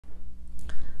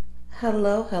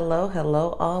Hello, hello,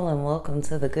 hello, all, and welcome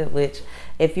to the Good Witch.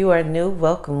 If you are new,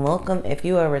 welcome, welcome. If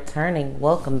you are returning,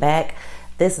 welcome back.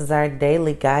 This is our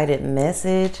daily guided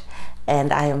message,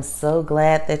 and I am so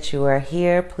glad that you are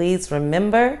here. Please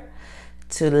remember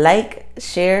to like,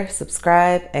 share,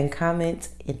 subscribe, and comment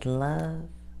in love.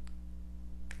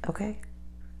 Okay?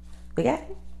 We got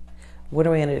it? What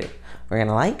are we going to do? We're going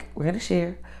to like, we're going to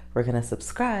share, we're going to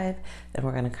subscribe, and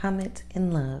we're going to comment in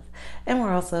love. And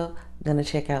we're also going to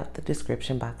check out the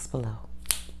description box below.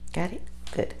 Got it?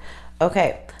 Good.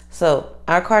 Okay, so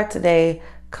our card today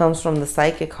comes from the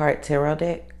Psychic Heart Tarot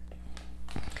deck.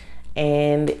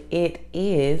 And it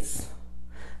is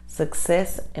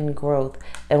success and growth.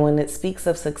 And when it speaks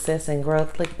of success and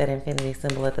growth, click that infinity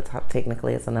symbol at the top.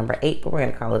 Technically, it's a number 8, but we're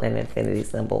going to call it an infinity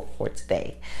symbol for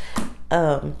today.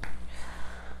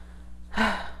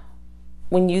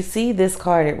 When you see this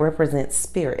card, it represents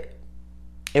spirit.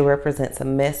 It represents a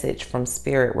message from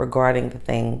spirit regarding the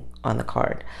thing on the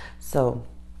card. So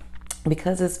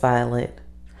because it's violet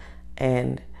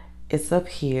and it's up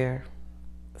here,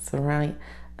 it's right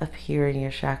up here in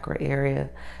your chakra area,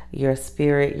 your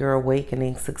spirit, your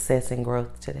awakening, success, and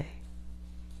growth today.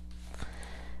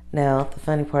 Now, the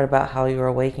funny part about how you're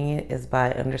awakening it is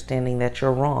by understanding that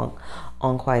you're wrong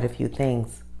on quite a few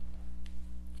things.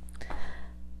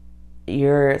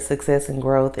 Your success and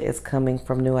growth is coming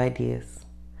from new ideas.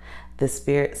 The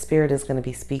spirit is going to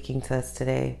be speaking to us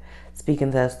today,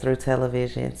 speaking to us through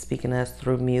television, speaking to us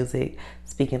through music,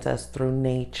 speaking to us through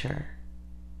nature,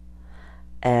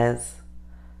 as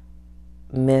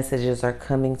messages are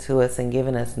coming to us and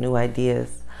giving us new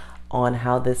ideas on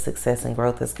how this success and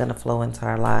growth is going to flow into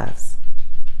our lives.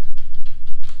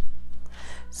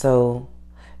 So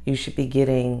you should be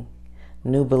getting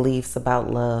new beliefs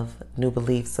about love, new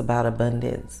beliefs about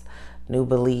abundance, new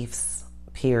beliefs,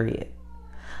 period.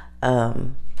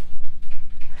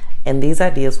 And these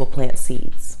ideas will plant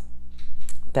seeds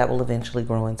that will eventually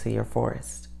grow into your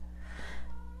forest.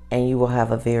 And you will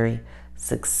have a very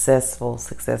successful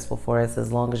forest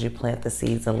as long as you plant the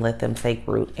seeds and let them take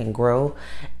root and grow,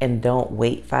 and don't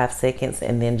wait 5 seconds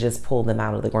and then just pull them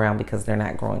out of the ground because they're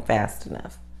not growing fast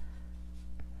enough.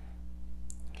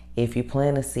 If you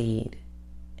plant a seed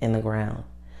in the ground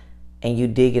and you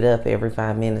dig it up every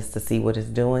 5 minutes to see what it's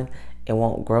doing, it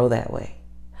won't grow that way.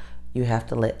 You have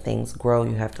to let things grow.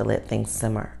 You have to let things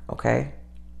simmer, okay?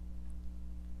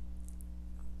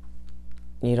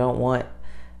 You don't want,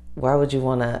 why would you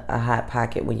want a Hot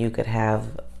Pocket when you could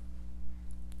have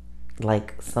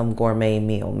like some gourmet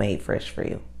meal made fresh for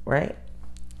you, right?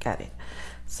 Got it.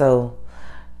 So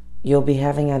you'll be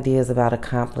having ideas about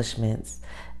accomplishments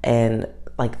and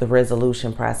like the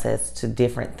resolution process to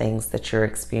different things that you're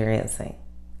experiencing.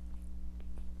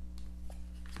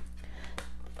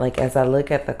 Like as I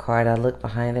look at the card, I look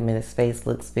behind him and his face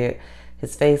looks very,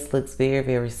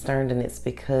 very stern, and it's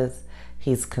because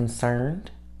he's concerned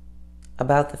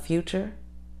about the future.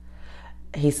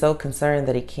 He's so concerned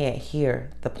that he can't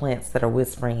hear the plants that are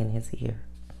whispering in his ear.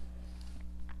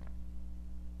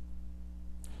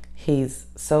 He's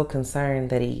so concerned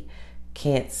that he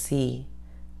can't see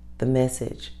the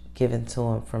message given to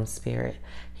him from spirit.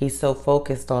 He's so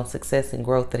focused on success and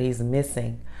growth that he's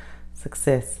missing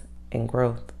success and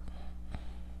growth.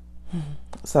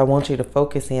 So I want you to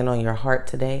focus in on your heart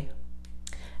today,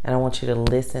 and I want you to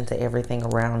listen to everything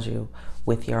around you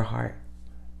with your heart.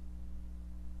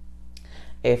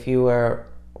 If you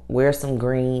wear some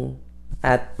green,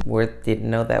 I didn't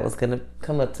know that was going to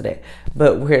come up today,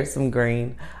 but wear some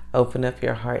green, open up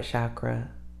your heart chakra.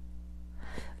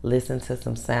 Listen to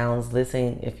some sounds.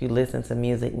 If you listen to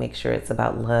music, make sure it's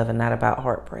about love and not about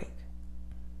heartbreak.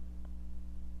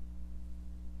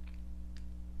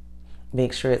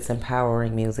 Make sure it's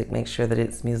empowering music. Make sure that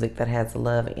it's music that has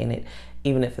love in it.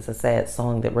 Even if it's a sad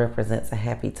song that represents a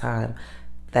happy time,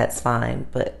 that's fine.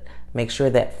 But make sure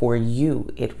that for you,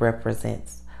 it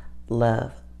represents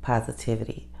love,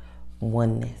 positivity,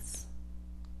 oneness,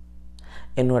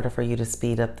 in order for you to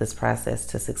speed up this process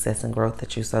to success and growth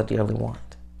that you so dearly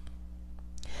want.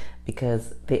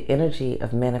 Because the energy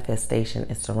of manifestation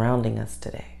is surrounding us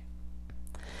today.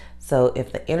 So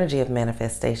if the energy of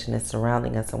manifestation is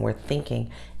surrounding us and we're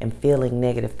thinking and feeling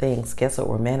negative things, guess what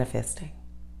we're manifesting?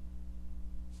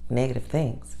 Negative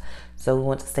things. So we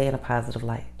want to stay in a positive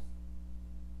light.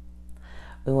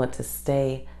 We want to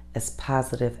stay as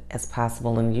positive as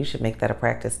possible, and you should make that a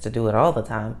practice to do it all the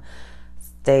time.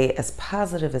 Stay as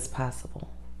positive as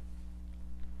possible.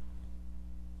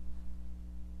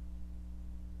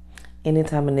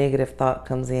 Anytime a negative thought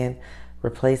comes in,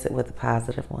 replace it with a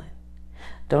positive one.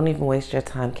 Don't even waste your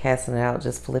time casting it out.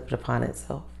 Just flip it upon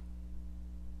itself.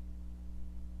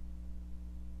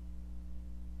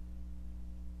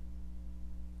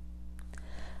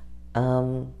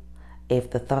 If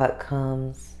the thought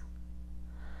comes,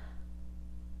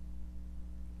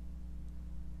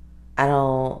 I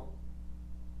don't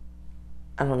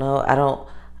know,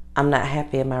 I'm not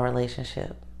happy in my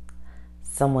relationship.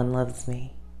 Someone loves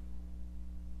me.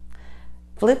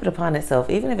 Flip it upon itself.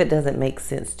 Even if it doesn't make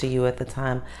sense to you at the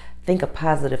time, think a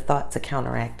positive thought to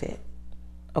counteract it.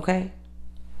 Okay?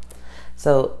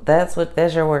 So that's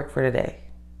your work for today.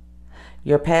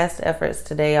 Your past efforts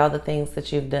today, all the things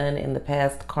that you've done in the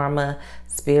past, karma,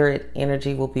 spirit,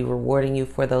 energy will be rewarding you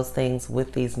for those things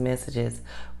with these messages,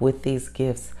 with these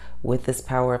gifts, with this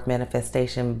power of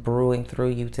manifestation brewing through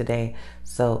you today.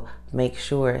 So make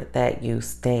sure that you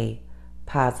stay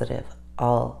positive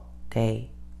all day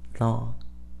long.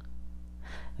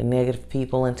 The negative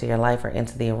people into your life or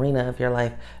into the arena of your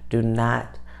life, do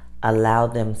not allow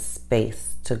them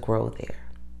space to grow there.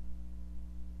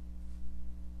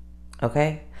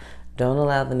 Okay? Don't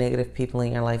allow the negative people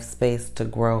in your life space to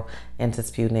grow and to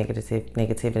spew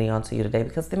negativity onto you today,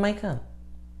 because they might come.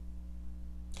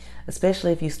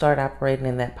 Especially if you start operating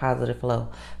in that positive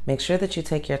flow. Make sure that you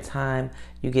take your time,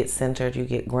 you get centered, you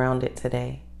get grounded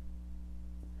today.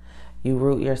 You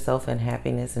root yourself in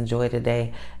happiness and joy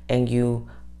today, and you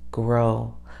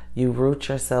grow. You root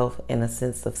yourself in a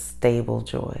sense of stable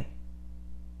joy.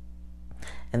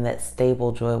 And that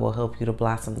stable joy will help you to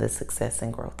blossom this success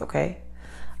and growth, okay?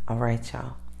 All right,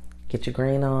 y'all. Get your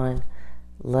green on.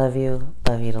 Love you.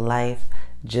 Love you to life.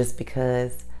 Just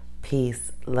because.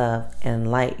 Peace, love,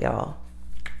 and light, y'all.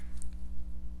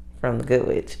 From the Good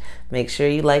Witch. Make sure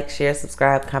you like, share,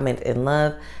 subscribe, comment, and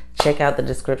love. Check out the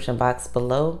description box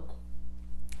below.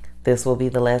 This will be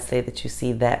the last day that you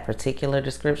see that particular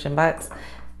description box.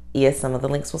 Yes, some of the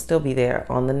links will still be there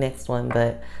on the next one,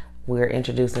 but we're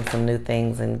introducing some new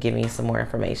things and giving you some more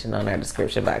information on our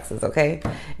description boxes, okay?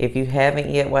 If you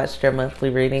haven't yet watched your monthly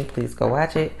reading, please go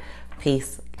watch it.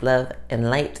 Peace, love, and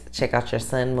light. Check out your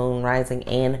sun, moon, rising,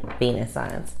 and Venus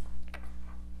signs.